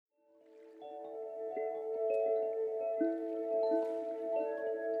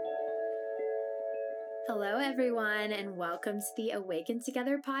Hello, everyone, and welcome to the Awaken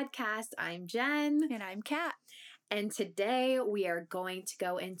Together podcast. I'm Jen. And I'm Kat. And today we are going to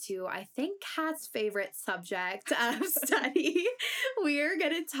go into, I think, Kat's favorite subject of study. We are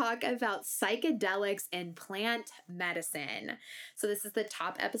going to talk about psychedelics and plant medicine. So this is the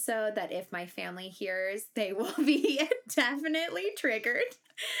top episode that if my family hears, they will be definitely triggered.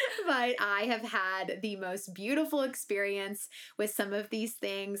 But I have had the most beautiful experience with some of these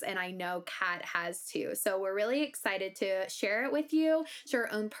things, and I know Kat has too. So we're really excited to share it with you, share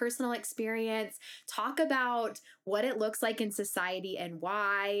our own personal experience, talk about what it looks like in society and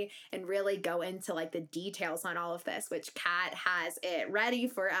why, and really go into like the details on all of this, which Kat has it ready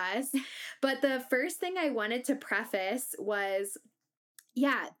for us. But the first thing I wanted to preface was,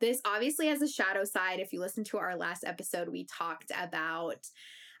 this obviously has a shadow side. If you listen to our last episode, we talked about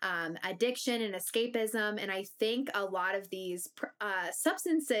addiction and escapism. And I think a lot of these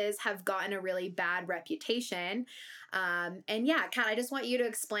substances have gotten a really bad reputation. Kat, I just want you to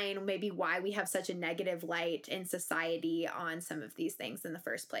explain maybe why we have such a negative light in society on some of these things in the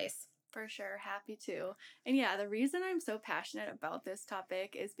first place. For sure, happy to. And the reason I'm so passionate about this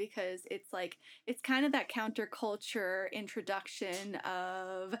topic is because it's kind of that counterculture introduction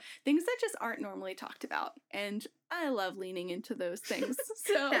of things that just aren't normally talked about. And I love leaning into those things.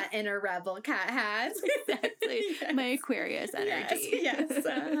 So that inner rebel Kat has. Exactly. Yes. My Aquarius energy. Yes.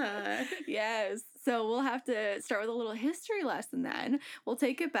 Uh-huh. Yes. So we'll have to start with a little history lesson then. We'll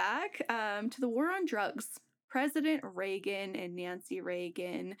take it back to the war on drugs. President Reagan and Nancy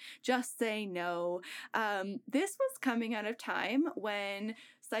Reagan, Just Say No. This was coming out of time when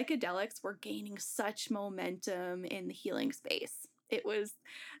psychedelics were gaining such momentum in the healing space. It was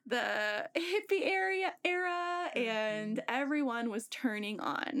the hippie era and everyone was turning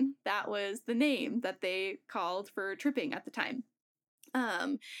on. That was the name that they called for tripping at the time.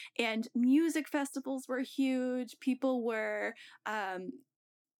 And music festivals were huge. People were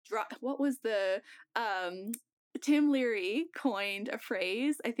what was the Tim Leary coined a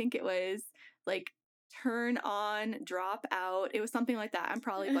phrase. I think it was like turn on, drop out. It was something like that. I'm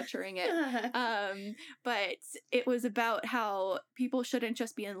probably butchering it. But it was about how people shouldn't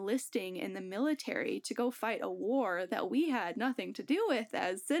just be enlisting in the military to go fight a war that we had nothing to do with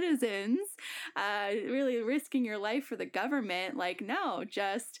as citizens, really risking your life for the government. Like, no,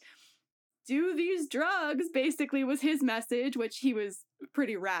 just do these drugs, basically was his message, which he was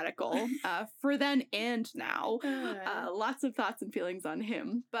pretty radical for then and now. Lots of thoughts and feelings on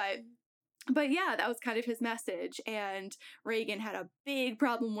him. But that was kind of his message. And Reagan had a big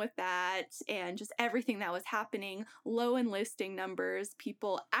problem with that and just everything that was happening, low enlisting numbers,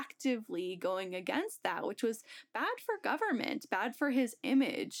 people actively going against that, which was bad for government, bad for his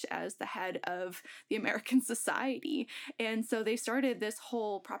image as the head of the American society. And so they started this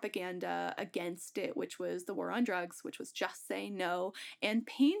whole propaganda against it, which was the war on drugs, which was Just Say No, and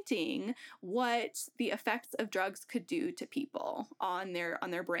painting what the effects of drugs could do to people on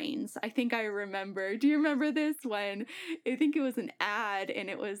their brains. I think I remember. Do you remember this when I think it was an ad and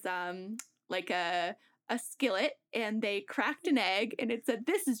it was like a skillet and they cracked an egg and it said,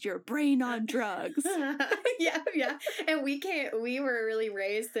 "This is your brain on drugs." Yeah. And we were really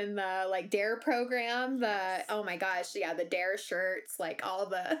raised in the like DARE program, oh my gosh, the DARE shirts, like all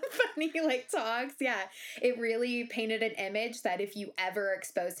the funny like talks. Yeah. It really painted an image that if you ever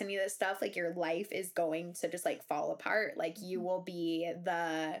expose to any of this stuff, like your life is going to just like fall apart. Like you will be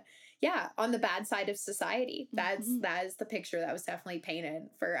on the bad side of society. That is the picture that was definitely painted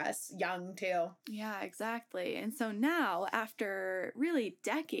for us young too. Yeah, exactly. And so now, after really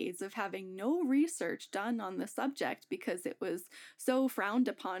decades of having no research done on the subject because it was so frowned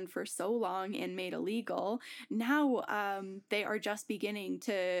upon for so long and made illegal, now they are just beginning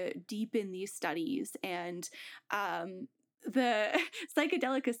to deepen these studies and the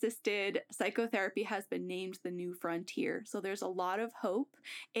psychedelic assisted psychotherapy has been named the new frontier. So there's a lot of hope.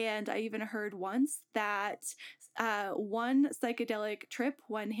 And I even heard once that one psychedelic trip,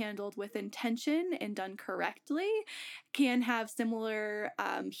 when handled with intention and done correctly, can have similar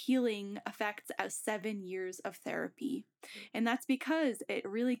healing effects as 7 years of therapy. And that's because it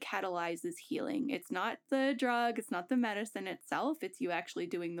really catalyzes healing. It's not the drug, it's not the medicine itself, it's you actually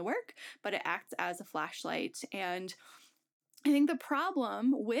doing the work, but it acts as a flashlight. And I think the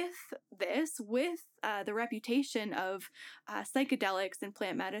problem with this, the reputation of psychedelics and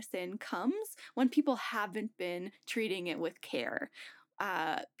plant medicine comes when people haven't been treating it with care.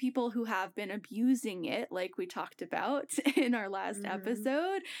 People who have been abusing it, like we talked about in our last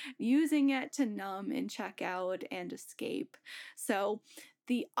episode, using it to numb and check out and escape. So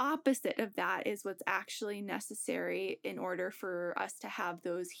the opposite of that is what's actually necessary in order for us to have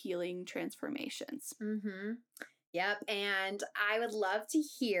those healing transformations. Mm-hmm. Yep. And I would love to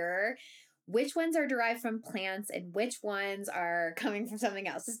hear which ones are derived from plants and which ones are coming from something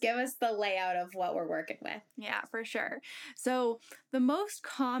else. Just give us the layout of what we're working with. Yeah, for sure. So, the most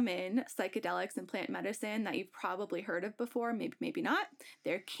common psychedelics in plant medicine that you've probably heard of before, maybe not,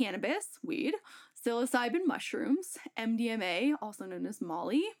 they're cannabis, weed, psilocybin mushrooms, MDMA, also known as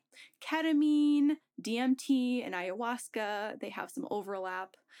Molly, ketamine, DMT, and ayahuasca. They have some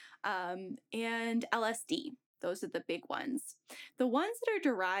overlap, and LSD. Those are the big ones. The ones that are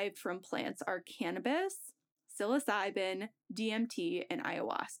derived from plants are cannabis, psilocybin, DMT, and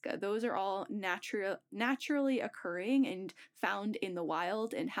ayahuasca. Those are all naturally occurring and found in the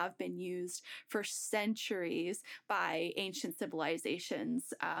wild and have been used for centuries by ancient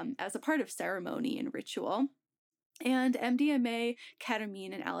civilizations as a part of ceremony and ritual. And MDMA,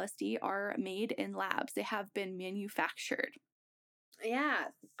 ketamine, and LSD are made in labs. They have been manufactured. Yeah,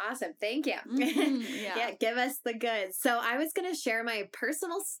 awesome. Thank you. Yeah. Give us the goods. So I was going to share my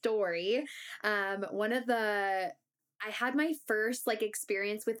personal story. I had my first like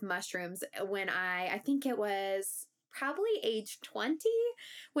experience with mushrooms when I think it was probably age 20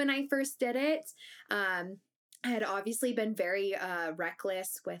 when I first did it. I had obviously been very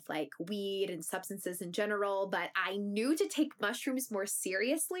reckless with like weed and substances in general, but I knew to take mushrooms more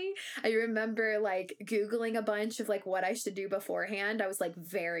seriously. I remember like Googling a bunch of like what I should do beforehand. I was like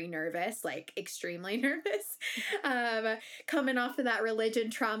very nervous, like extremely nervous. Coming off of that religion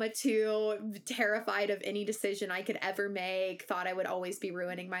trauma too, terrified of any decision I could ever make, thought I would always be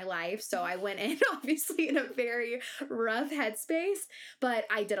ruining my life. So I went in obviously in a very rough headspace, but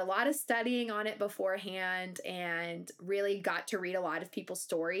I did a lot of studying on it beforehand and really got to read a lot of people's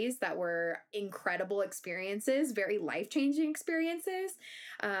stories that were incredible experiences, very life-changing experiences.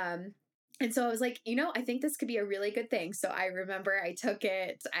 And so I was like, I think this could be a really good thing. So I remember I took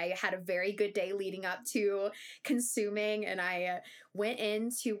it. I had a very good day leading up to consuming, and I went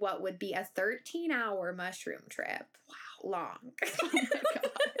into what would be a 13-hour mushroom trip. Wow, long. Oh my God.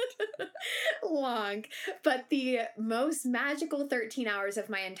 Long, but the most magical 13 hours of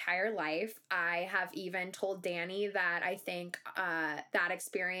my entire life. I have even told Danny that I think that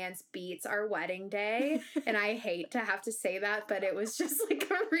experience beats our wedding day. And I hate to have to say that, but it was just like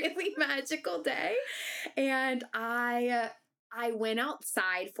a really magical day. And I went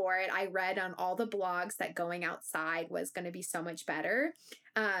outside for it. I read on all the blogs that going outside was going to be so much better.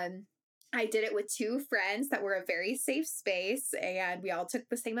 I did it with two friends that were a very safe space, and we all took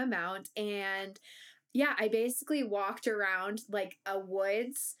the same amount. And yeah, I basically walked around like a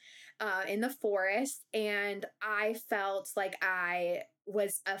woods in the forest, and I felt like I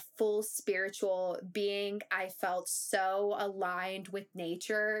was a full spiritual being. I felt so aligned with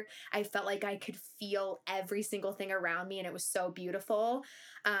nature. I felt like I could feel every single thing around me, and it was so beautiful.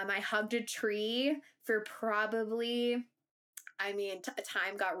 I hugged a tree for probably...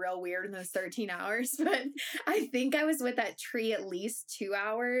 time got real weird in those 13 hours, but I think I was with that tree at least 2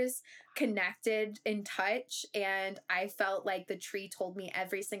 hours, connected in touch, and I felt like the tree told me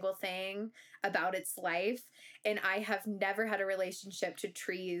every single thing about its life, and I have never had a relationship to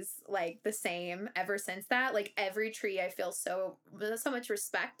trees like the same ever since that. Like every tree I feel so much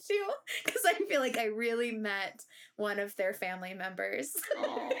respect to, because I feel like I really met one of their family members.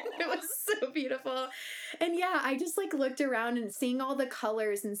 It was so beautiful. And yeah, I just like looked around and seeing all the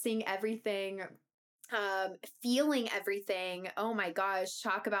colors and seeing everything, feeling everything. Oh my gosh,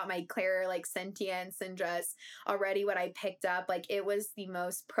 talk about my clair like sentience and just already what I picked up. Like it was the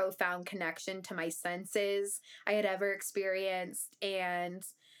most profound connection to my senses I had ever experienced. And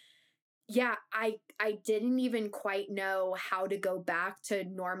yeah, I didn't even quite know how to go back to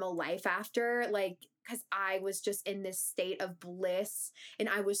normal life after, like, because I was just in this state of bliss and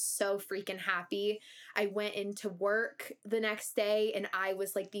I was so freaking happy. I went into work the next day and I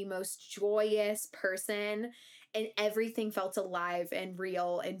was like the most joyous person, and everything felt alive and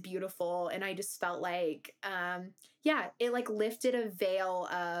real and beautiful. And I just felt like, it like lifted a veil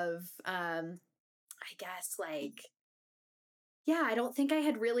of, I guess, like, yeah, I don't think I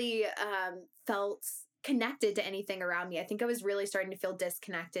had really felt connected to anything around me. I think I was really starting to feel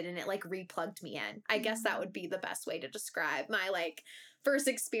disconnected, and it like replugged me in. I guess that would be the best way to describe my like first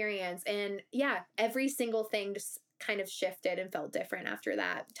experience. And yeah, every single thing just kind of shifted and felt different after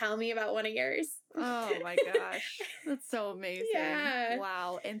that. Tell me about one of yours. Oh my gosh. That's so amazing. Yeah.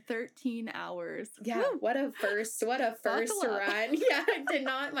 Wow. In 13 hours. Yeah. Woo! What a first run. Yeah. I did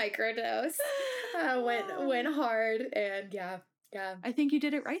not microdose. Went hard, and yeah. Yeah. I think you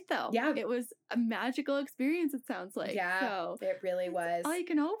did it right, though. Yeah. It was a magical experience, it sounds like. Yeah, so it really was. all you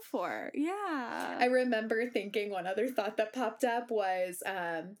can hope for. Yeah. I remember thinking one other thought that popped up was,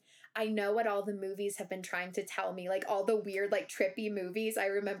 I know what all the movies have been trying to tell me, like all the weird, like trippy movies. I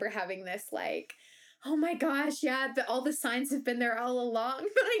remember having this like, oh my gosh, yeah, all the signs have been there all along,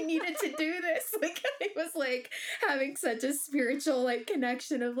 but I needed to do this. Like, I was like having such a spiritual like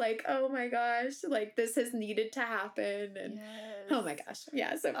connection of like, oh my gosh, like this has needed to happen. And oh my gosh,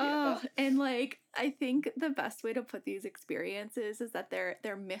 yeah, so beautiful. And like, I think the best way to put these experiences is that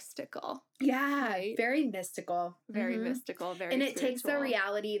they're mystical. Yeah, right? Very mystical. Very mystical, very And it spiritual. takes the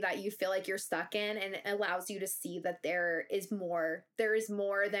reality that you feel like you're stuck in and it allows you to see that there is more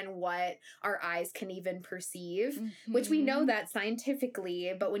than what our eyes can even perceive, which we know that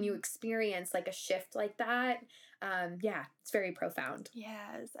scientifically, but when you experience like a shift like that, yeah, it's very profound.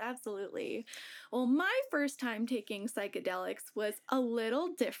 Yes, absolutely. Well, my first time taking psychedelics was a little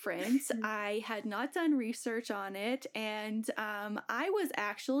different. I had not done research on it, and I was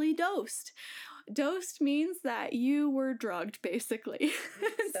actually dosed. Dosed means that you were drugged, basically.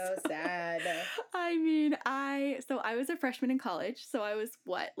 So sad. I mean, I was a freshman in college, so I was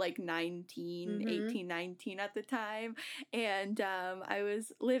like 18, 19 at the time, and I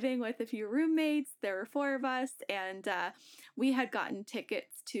was living with a few roommates. There were 4 of us, and we had gotten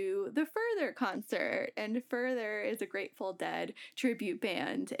tickets to the Further concert, and Further is a Grateful Dead tribute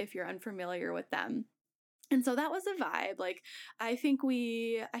band, if you're unfamiliar with them. And so that was a vibe. Like, I think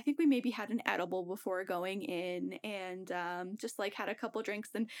we maybe had an edible before going in, and just like had a couple drinks.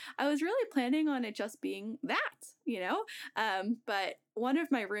 And I was really planning on it just being that. But one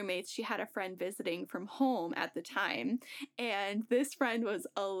of my roommates, she had a friend visiting from home at the time, and this friend was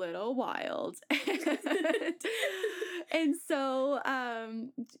a little wild. And so,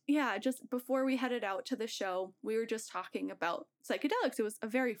 just before we headed out to the show, we were just talking about psychedelics. It was a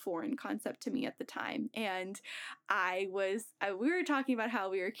very foreign concept to me at the time. And we were talking about how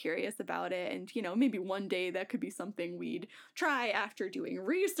we were curious about it. And, maybe one day that could be something we'd try after doing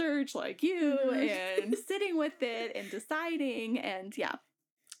research like you and sitting with it and deciding. And yeah.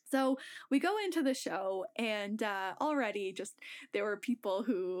 So we go into the show, and already just there were people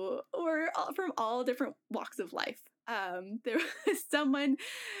who were from all different walks of life. There was someone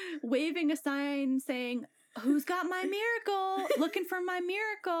waving a sign saying, "Who's got my miracle? Looking for my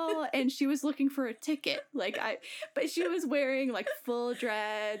miracle." And she was looking for a ticket. But she was wearing like full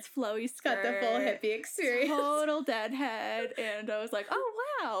dreads, flowy skirt. Got the full hippie experience. Total deadhead. And I was like, oh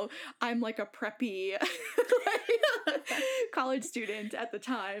wow. I'm like a preppy college student at the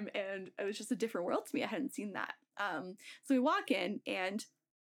time. And it was just a different world to me. I hadn't seen that. So we walk in, and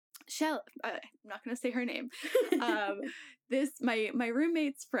I'm not going to say her name. My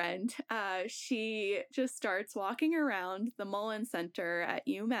roommate's friend, she just starts walking around the Mullen Center at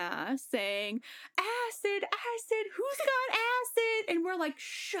UMass saying, "Acid, acid, who's got acid?" And we're like,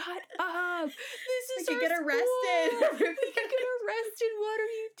 "Shut up. This is we could get arrested. We could get arrested. What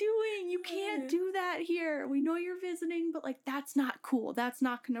are you doing? You can't do that here. We know you're visiting, but like, that's not cool. That's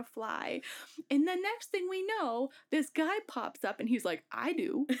not going to fly." And the next thing we know, this guy pops up and he's like, "I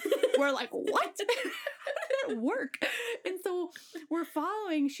do." We're like, "What?" How did that work? And so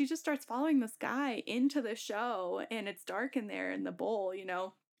she just starts following this guy into the show, and it's dark in there in the bowl,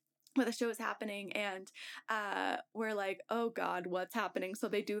 where the show is happening, and we're like, oh God, what's happening? So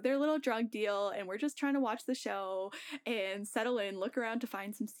they do their little drug deal, and we're just trying to watch the show and settle in, look around to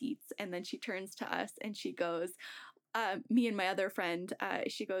find some seats, and then she turns to us and she goes, me and my other friend,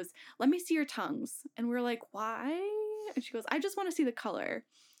 she goes, "Let me see your tongues." And we're like, "Why?" And she goes, "I just want to see the color."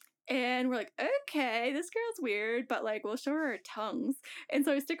 And we're like, okay, this girl's weird, but like, we'll show her our tongues. And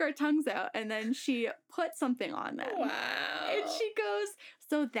so we stick our tongues out, and then she put something on them. Wow. And she goes,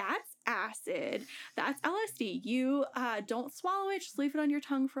 "So that's acid. That's LSD. You don't swallow it. Just leave it on your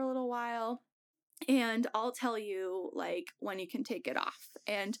tongue for a little while. And I'll tell you, like, when you can take it off.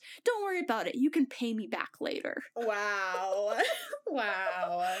 And don't worry about it. You can pay me back later." Wow.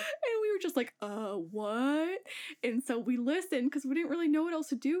 Wow. And we were just like, what? And so we listened because we didn't really know what else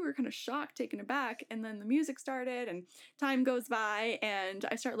to do. We were kind of shocked, taken aback. And then the music started, and time goes by, and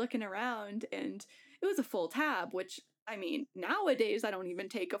I start looking around, and it was a full tab, which, I mean, nowadays I don't even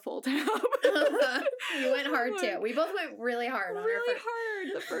take a full tab. You went hard too. We both went really hard. Really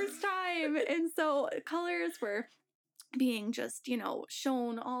hard the first time. And so colors were being just,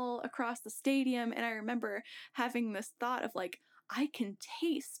 shown all across the stadium. And I remember having this thought of like, I can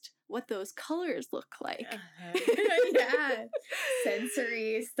taste what those colors look like. Yeah.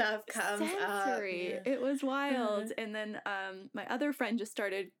 Sensory stuff comes up. Sensory. Yeah. It was wild. And then my other friend just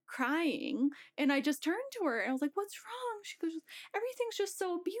started crying, and I just turned to her and I was like, "What's wrong?" She goes, "Everything's just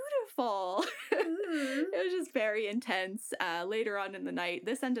so beautiful." Mhm. It was just very intense. Later on in the night,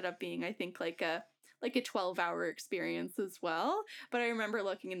 this ended up being, I think, like a 12-hour experience as well. But I remember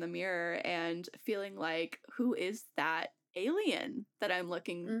looking in the mirror and feeling like, who is that alien that I'm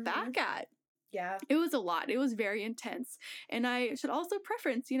looking back at? Yeah. It was a lot. It was very intense. And I should also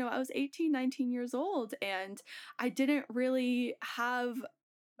preference, I was 18, 19 years old, and I didn't really have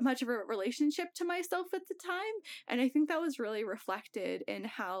much of a relationship to myself at the time. And I think that was really reflected in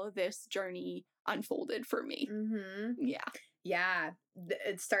how this journey unfolded for me. Mm-hmm. Yeah. Yeah.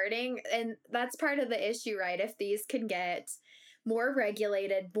 It's starting, and that's part of the issue, right? If these can get more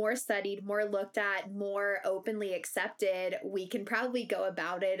regulated, more studied, more looked at, more openly accepted, we can probably go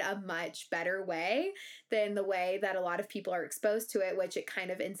about it a much better way than the way that a lot of people are exposed to it, which it kind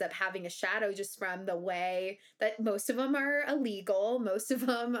of ends up having a shadow just from the way that most of them are illegal. Most of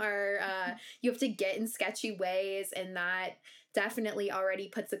them are, you have to get in sketchy ways, and that definitely already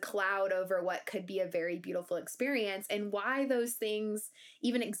puts a cloud over what could be a very beautiful experience, and why those things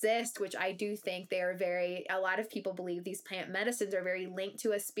even exist, which I do think they are a lot of people believe these plant medicines are very linked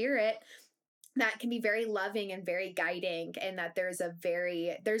to a spirit that can be very loving and very guiding, and that there's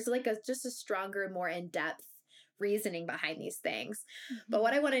like just a stronger, more in-depth reasoning behind these things. But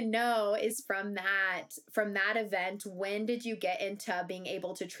what I want to know is from that event, when did you get into being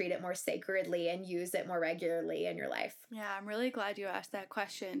able to treat it more sacredly and use it more regularly in your life? Yeah, I'm really glad you asked that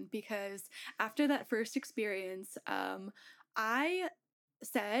question, because after that first experience, I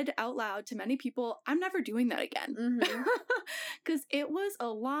said out loud to many people, I'm never doing that again. Mm-hmm. Because it was a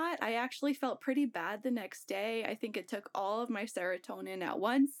lot. I actually felt pretty bad the next day. I think it took all of my serotonin at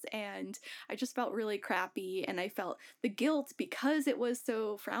once, and I just felt really crappy. And I felt the guilt because it was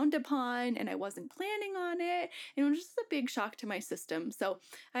so frowned upon and I wasn't planning on it. And it was just a big shock to my system. So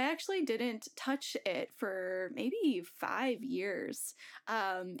I actually didn't touch it for maybe 5 years.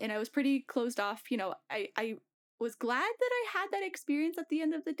 And I was pretty closed off. I was glad that I had that experience at the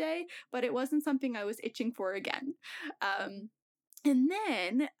end of the day, but it wasn't something I was itching for again. Um, and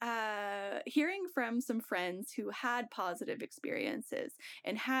then hearing from some friends who had positive experiences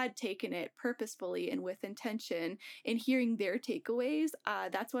and had taken it purposefully and with intention, and hearing their takeaways,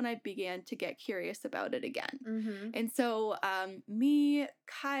 that's when I began to get curious about it again. Mm-hmm. And so, me,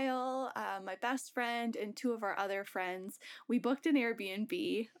 Kyle, my best friend, and two of our other friends, we booked an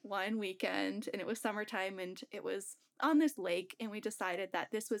Airbnb one weekend, and it was summertime, and it was on this lake, and we decided that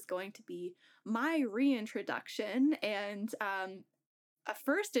this was going to be my reintroduction, and a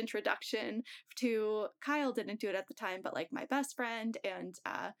first introduction to Kyle. Didn't do it at the time, but like my best friend and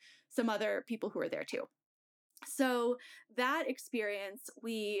some other people who were there too. So that experience,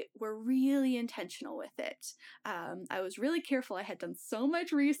 we were really intentional with it. I was really careful. I had done so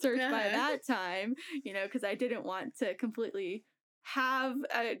much research by that time, because I didn't want to completely have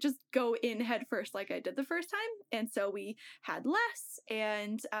just go in head first like I did the first time. And so we had less,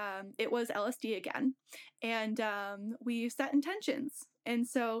 and it was LSD again. And we set intentions. And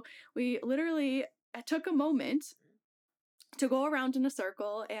so we literally took a moment to go around in a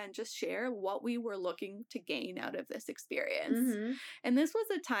circle and just share what we were looking to gain out of this experience. Mm-hmm. And this was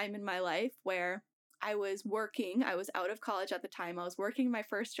a time in my life where I was working. I was out of college at the time. I was working my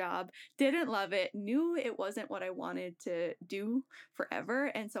first job, didn't love it, knew it wasn't what I wanted to do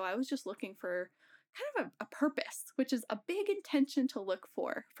forever. And so I was just looking for kind of a purpose, which is a big intention to look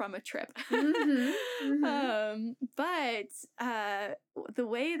for from a trip. Mm-hmm. Mm-hmm. But the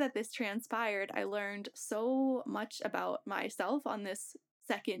way that this transpired, I learned so much about myself on this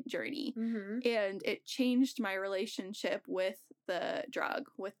second journey. Mm-hmm. And it changed my relationship with the drug,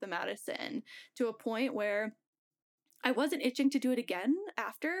 with the medicine, to a point where I wasn't itching to do it again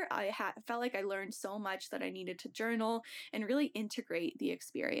after. I felt like I learned so much that I needed to journal and really integrate the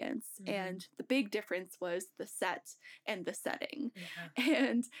experience. Mm-hmm. And the big difference was the set and the setting. Yeah.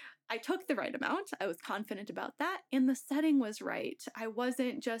 And I took the right amount. I was confident about that. And the setting was right. I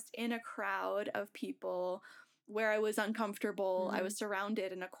wasn't just in a crowd of people where I was uncomfortable. Mm-hmm. I was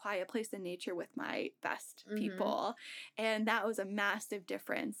surrounded in a quiet place in nature with my best Mm-hmm. people. And that was a massive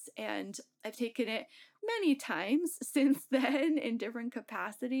difference. And I've taken it many times since then in different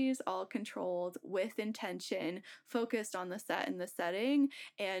capacities, all controlled with intention, focused on the set and the setting.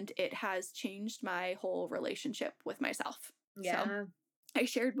 And it has changed my whole relationship with myself. Yeah. So I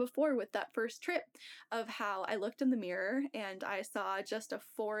shared before with that first trip of how I looked in the mirror and I saw just a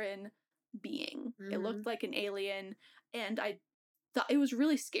foreign being. It Mm-hmm. looked like an alien, and I thought it was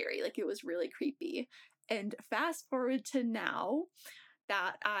really scary. Like, it was really creepy. And fast forward to now,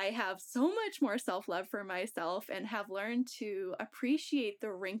 that I have so much more self love for myself and have learned to appreciate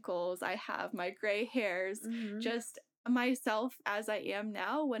the wrinkles I have, my gray hairs, Mm-hmm. just myself as I am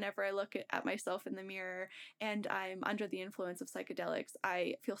now. Whenever I look at myself in the mirror and I'm under the influence of psychedelics,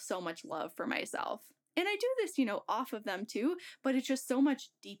 I feel so much love for myself. And I do this, off of them too, but it's just so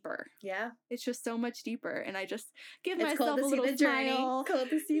much deeper. Yeah. It's just so much deeper. And I just give It's called myself to a see little the journey. smile. Called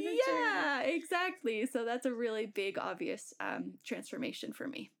to see the journey. Yeah, exactly. So that's a really big, obvious transformation for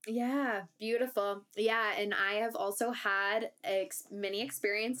me. Yeah, beautiful. Yeah, and I have also had many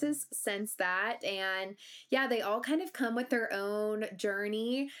experiences since that. And yeah, they all kind of come with their own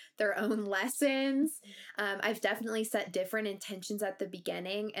journey, their own lessons. I've definitely set different intentions at the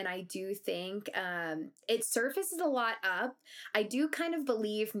beginning. And I do think it surfaces a lot up. I do kind of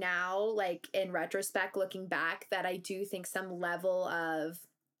believe now, like in retrospect, looking back, that I do think some level of,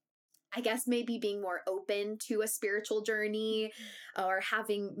 I guess, maybe being more open to a spiritual journey or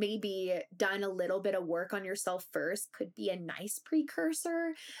having maybe done a little bit of work on yourself first could be a nice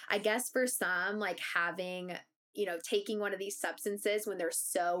precursor. I guess for some, like having, taking one of these substances when they're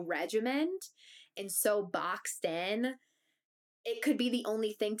so regimented and so boxed in, it could be the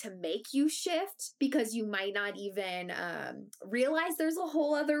only thing to make you shift because you might not even realize there's a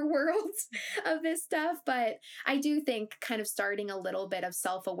whole other world of this stuff. But I do think kind of starting a little bit of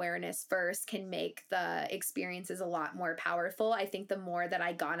self-awareness first can make the experiences a lot more powerful. I think the more that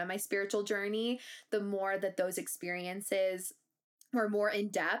I got on my spiritual journey, the more that those experiences were more in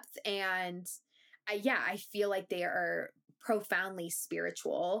depth. And I feel like they are profoundly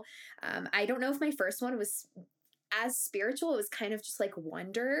spiritual. I don't know if my first one was as spiritual. It was kind of just like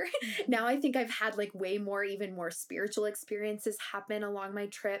wonder. Now I think I've had like way more, even more spiritual experiences happen along my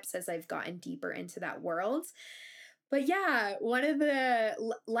trips as I've gotten deeper into that world. But yeah, one of the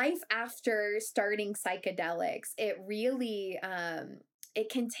life after starting psychedelics, it really it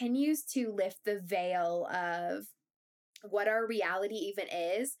continues to lift the veil of what our reality even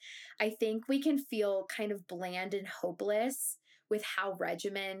is. I think we can feel kind of bland and hopeless with how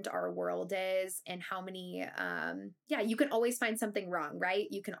regimented our world is and how many you can always find something wrong, right?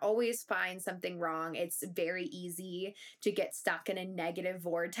 You can always find something wrong. It's very easy to get stuck in a negative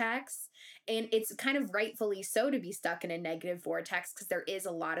vortex, and it's kind of rightfully so to be stuck in a negative vortex because there is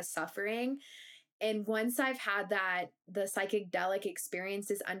a lot of suffering. And once I've had the psychedelic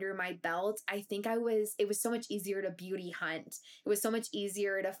experiences under my belt, I think it was so much easier to beauty hunt. It was so much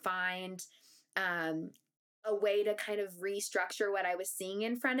easier to find um, a way to kind of restructure what I was seeing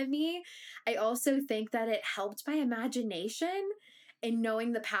in front of me. I also think that it helped my imagination and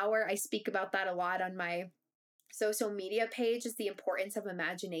knowing the power. I speak about that a lot on my social media page, is the importance of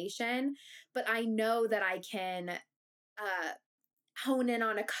imagination. But I know that I can hone in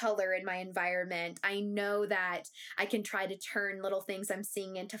on a color in my environment. I know that I can try to turn little things I'm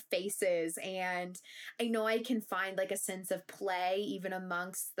seeing into faces. And I know I can find like a sense of play even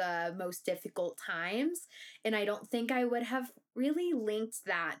amongst the most difficult times. And I don't think I would have really linked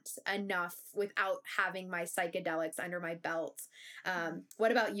that enough without having my psychedelics under my belt.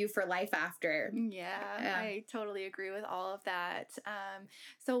 What about you for life after? Yeah, I totally agree with all of that.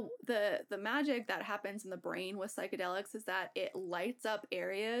 So the magic that happens in the brain with psychedelics is that it lights up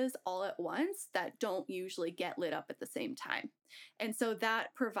areas all at once that don't usually get lit up at the same time. And so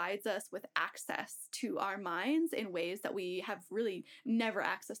that provides us with access to our minds in ways that we have really never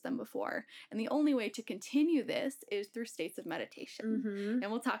accessed them before. And the only way to continue this is through states of meditation. Mm-hmm.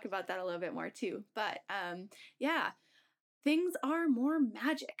 And we'll talk about that a little bit more too. But yeah, things are more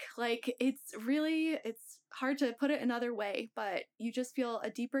magic. Like, it's hard to put it another way, but you just feel a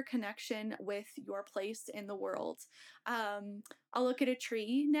deeper connection with your place in the world. I'll look at a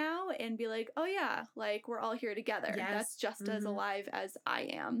tree now and be like, oh yeah, like we're all here together. Yes. That's just as Mhm. alive as I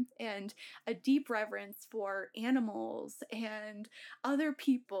am. And a deep reverence for animals and other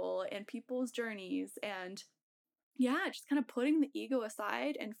people and people's journeys. And yeah, just kind of putting the ego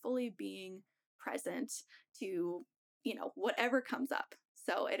aside and fully being present to, whatever comes up.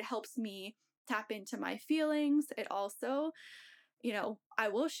 So it helps me tap into my feelings. It also, I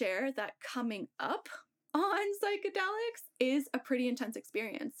will share that coming up on psychedelics is a pretty intense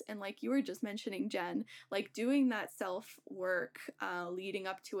experience. And like you were just mentioning, Jen, like doing that self work leading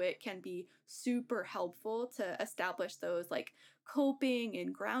up to it can be super helpful to establish those like coping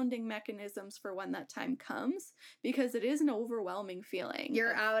and grounding mechanisms for when that time comes, because it is an overwhelming feeling.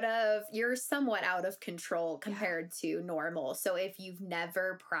 You're somewhat out of control compared to normal. So if you've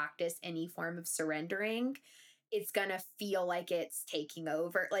never practiced any form of surrendering, it's gonna feel like it's taking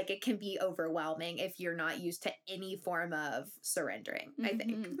over. Like it can be overwhelming if you're not used to any form of surrendering, I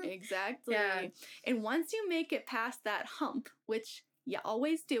think. Exactly. Yeah. And once you make it past that hump, which you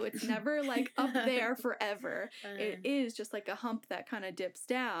always do, it's never like up there forever. It is just like a hump that kind of dips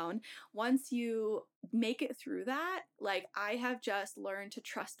down. Once you make it through that, like I have just learned to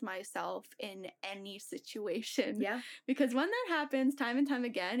trust myself in any situation. Yeah. Because when that happens time and time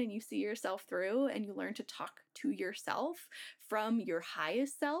again, and you see yourself through and you learn to talk to yourself from your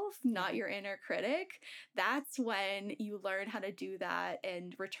highest self, not your inner critic, that's when you learn how to do that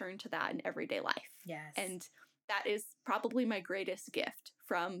and return to that in everyday life. Yes. And that is probably my greatest gift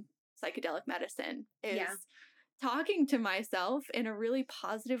from psychedelic medicine is talking to myself in a really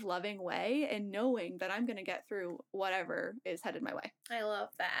positive, loving way and knowing that I'm going to get through whatever is headed my way. I love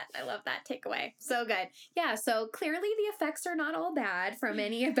that. I love that takeaway. So good. Yeah. So clearly the effects are not all bad from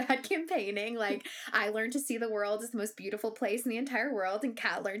any bad campaigning. Like I learned to see the world as the most beautiful place in the entire world, and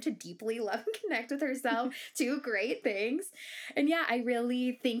Kat learned to deeply love and connect with herself. Two great things. And yeah, I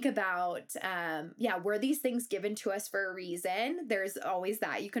really think about, were these things given to us for a reason? There's always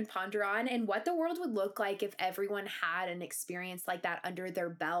that you can ponder on, and what the world would look like if everyone had an experience like that under their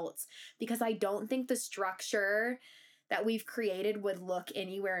belts, because I don't think the structure that we've created would look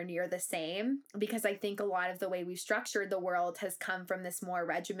anywhere near the same, because I think a lot of the way we've structured the world has come from this more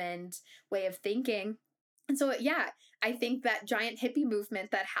regimented way of thinking. And so, yeah, I think that giant hippie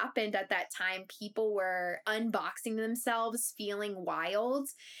movement that happened at that time, people were unboxing themselves, feeling wild.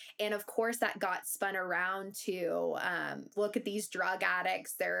 And of course, that got spun around to look at these drug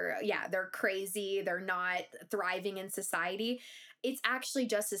addicts. They're crazy. They're not thriving in society. It's actually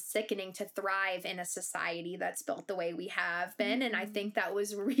just as sickening to thrive in a society that's built the way we have been. And I think that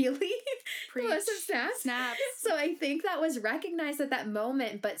was really close to snaps. So I think that was recognized at that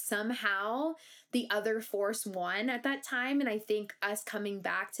moment, but somehow the other force won at that time. And I think us coming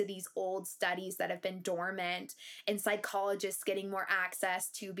back to these old studies that have been dormant and psychologists getting more access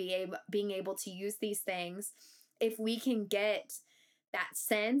to being able to use these things, if we can get that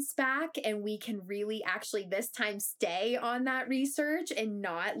sense back and we can really actually this time stay on that research and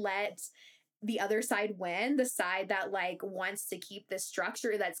not let the other side win, the side that like wants to keep this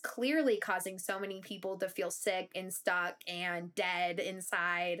structure that's clearly causing so many people to feel sick and stuck and dead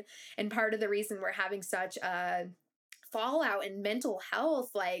inside. And part of the reason we're having such a fallout in mental health,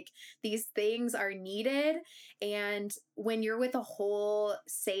 like these things are needed. And when you're with a whole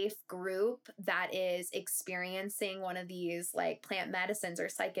safe group that is experiencing one of these like plant medicines or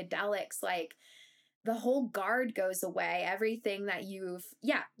psychedelics, like the whole guard goes away. Everything that you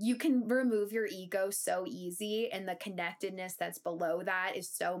can remove your ego so easy, and the connectedness that's below that is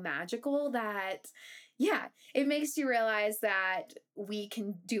so magical that it makes you realize that we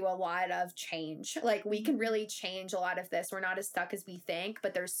can do a lot of change. Like we can really change a lot of this. We're not as stuck as we think,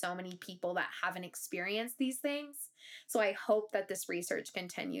 but there's so many people that haven't experienced these things. So I hope that this research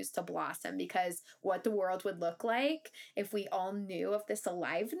continues to blossom, because what the world would look like if we all knew of this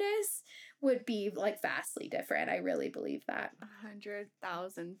aliveness would be like vastly different. I really believe that.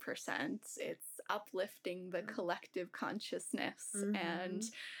 100,000%. It's uplifting the collective consciousness, and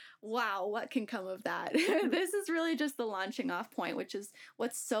wow, what can come of that? This is really just the launching off point, which is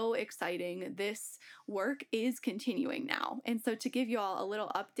what's so exciting. This work is continuing now. And so to give you all a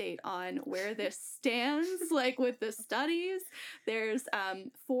little update on where this stands, like with the studies, there's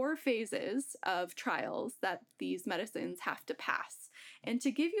 4 phases of trials that these medicines have to pass. And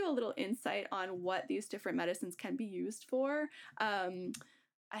to give you a little insight on what these different medicines can be used for, I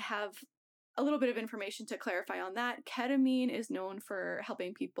have a little bit of information to clarify on that. Ketamine is known for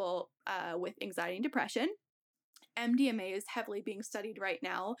helping people with anxiety and depression. MDMA is heavily being studied right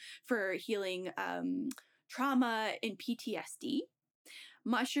now for healing trauma and PTSD.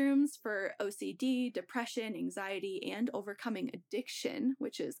 Mushrooms for OCD, depression, anxiety, and overcoming addiction,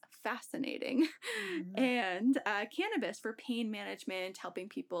 which is fascinating. And cannabis for pain management, helping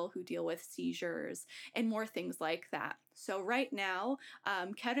people who deal with seizures, and more things like that. So right now,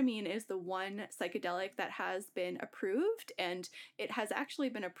 ketamine is the one psychedelic that has been approved, and it has actually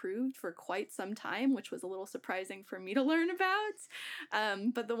been approved for quite some time, which was a little surprising for me to learn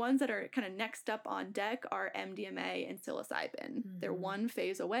about. But the ones that are kind of next up on deck are MDMA and psilocybin. They're one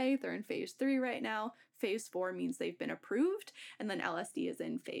phase away. They're in phase 3 right now. Phase 4 means they've been approved, and then LSD is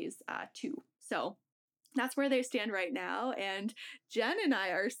in phase 2. So that's where they stand right now. And Jen and I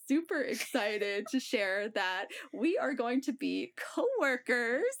are super excited to share that we are going to be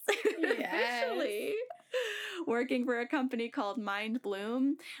co-workers officially, working for a company called Mind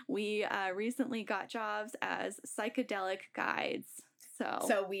Bloom. We recently got jobs as psychedelic guides.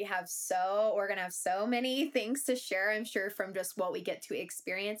 So we're going to have so many things to share, I'm sure, from just what we get to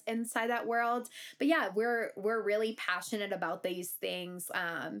experience inside that world. But yeah, we're really passionate about these things,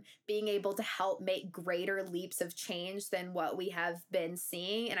 being able to help make greater leaps of change than what we have been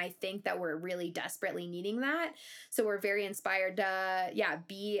seeing. And I think that we're really desperately needing that. So we're very inspired to,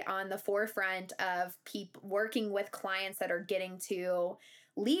 be on the forefront of working with clients that are getting to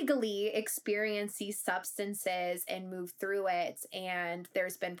legally experience these substances and move through it. And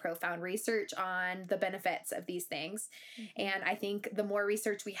there's been profound research on the benefits of these things. Mm-hmm. And I think the more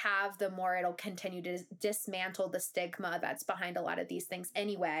research we have, the more it'll continue to dismantle the stigma that's behind a lot of these things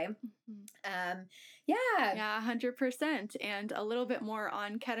anyway. Mm-hmm. Yeah, 100%. And a little bit more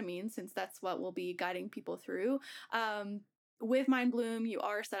on ketamine, since that's what we'll be guiding people through. With Mind Bloom, you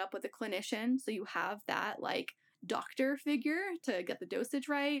are set up with a clinician, so you have that doctor figure to get the dosage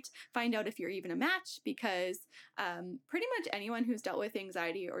right, find out if you're even a match, because pretty much anyone who's dealt with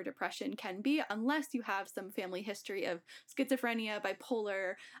anxiety or depression can be, unless you have some family history of schizophrenia,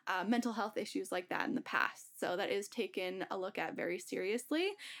 bipolar, mental health issues like that in the past. So that is taken a look at very seriously.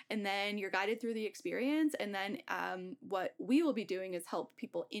 And then you're guided through the experience. And then what we will be doing is help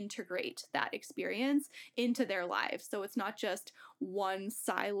people integrate that experience into their lives. So it's not just one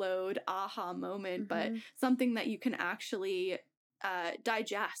siloed aha moment, but something that you can actually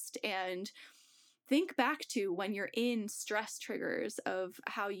digest and think back to when you're in stress triggers of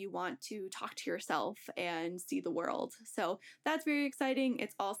how you want to talk to yourself and see the world. So that's very exciting.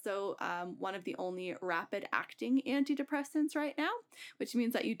 It's also one of the only rapid acting antidepressants right now, which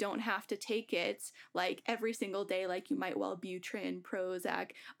means that you don't have to take it every single day like you might Wellbutrin,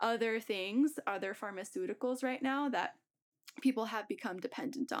 Prozac, other pharmaceuticals right now that people have become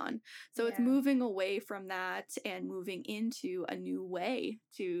dependent on. So it's moving away from that and moving into a new way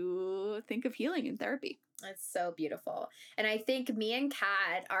to think of healing and therapy. It's so beautiful. And I think me and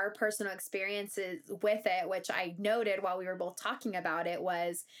Kat, our personal experiences with it, which I noted while we were both talking about it,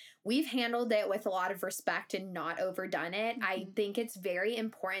 was we've handled it with a lot of respect and not overdone it. Mm-hmm. I think it's very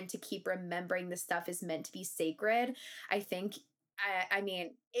important to keep remembering this stuff is meant to be sacred. I think I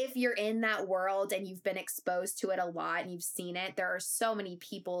mean, if you're in that world and you've been exposed to it a lot and you've seen it, there are so many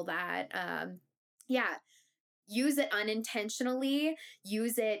people that, use it unintentionally,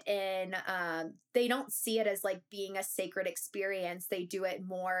 use it in, they don't see it as being a sacred experience. They do it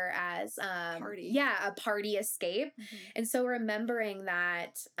more as, a party escape. Mm-hmm. And so remembering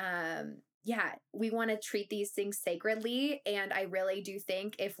that, we want to treat these things sacredly. And I really do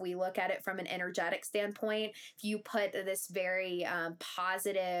think if we look at it from an energetic standpoint, if you put this very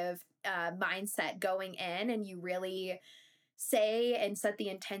positive mindset going in and you really say and set the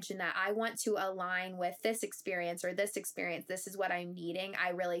intention that I want to align with this experience or this experience, this is what I'm needing, I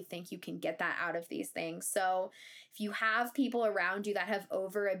really think you can get that out of these things. So if you have people around you that have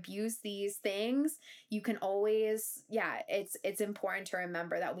over abused these things, you can always, it's important to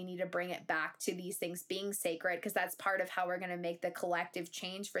remember that we need to bring it back to these things being sacred, because that's part of how we're going to make the collective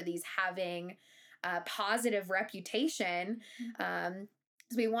change for these having a positive reputation. Mm-hmm.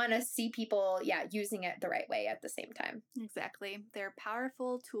 We want to see people, using it the right way at the same time. Exactly. They're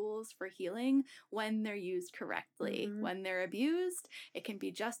powerful tools for healing when they're used correctly. Mm-hmm. When they're abused, it can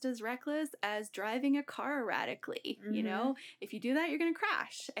be just as reckless as driving a car erratically. Mm-hmm. You know, if you do that, you're going to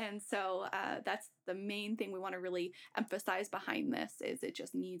crash. And so that's the main thing we want to really emphasize behind this, is it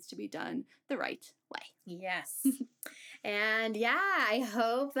just needs to be done the right way. Yes. And I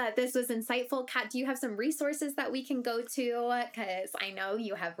hope that this was insightful. Kat, do you have some resources that we can go to? Because I know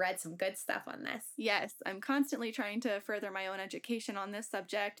you have read some good stuff on this. Yes, I'm constantly trying to further my own education on this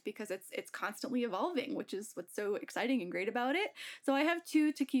subject because it's constantly evolving, which is what's so exciting and great about it. So I have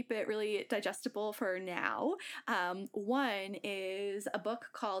two to keep it really digestible for now. One is a book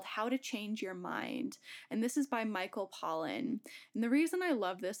called How to Change Your Mind, and this is by Michael Pollan. And the reason I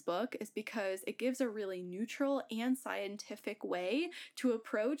love this book is because it gives a really neutral and scientific way to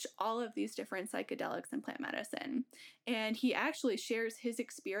approach all of these different psychedelics and plant medicine. And he actually shares his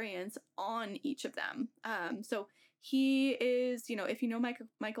experience on each of them. So he is, if you know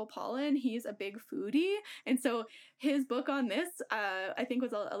Michael Pollan, he's a big foodie. And so his book on this, I think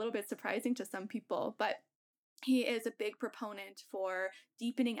was a little bit surprising to some people, but he is a big proponent for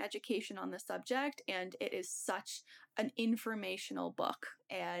deepening education on the subject, and it is such an informational book.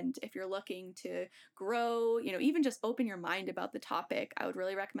 And if you're looking to grow, even just open your mind about the topic, I would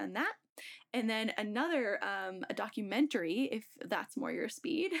really recommend that. And then another, a documentary, if that's more your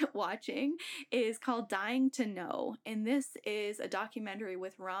speed, watching, is called Dying to Know. And this is a documentary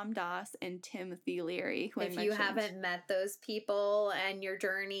with Ram Dass and Timothy Leary, who if you haven't met those people and your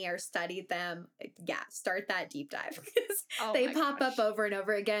journey or studied them, start that deep dive because they pop up over and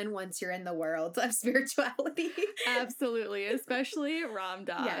over again once you're in the world of spirituality. Absolutely, especially Ram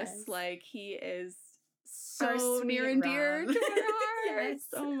Dass. Yes. Like, he is so near and dear to our hearts.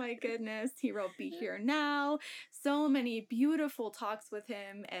 Yes. Oh my goodness. He wrote Be Here Now. So many beautiful talks with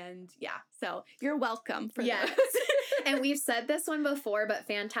him. And so you're welcome for yes. this. And we've said this one before, but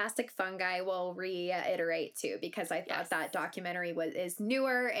Fantastic Fungi will reiterate too, because I thought that documentary is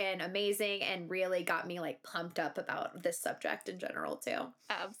newer and amazing and really got me like pumped up about this subject in general too.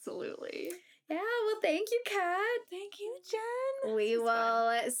 Absolutely. Yeah, well, thank you, Kat. Thank you, Jen. We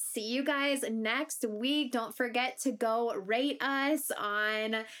will see you guys next week. Don't forget to go rate us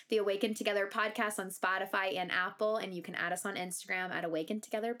on the Awaken Together podcast on Spotify and Apple, and you can add us on Instagram at Awaken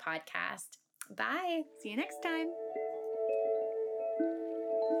Together Podcast. Bye. See you next time.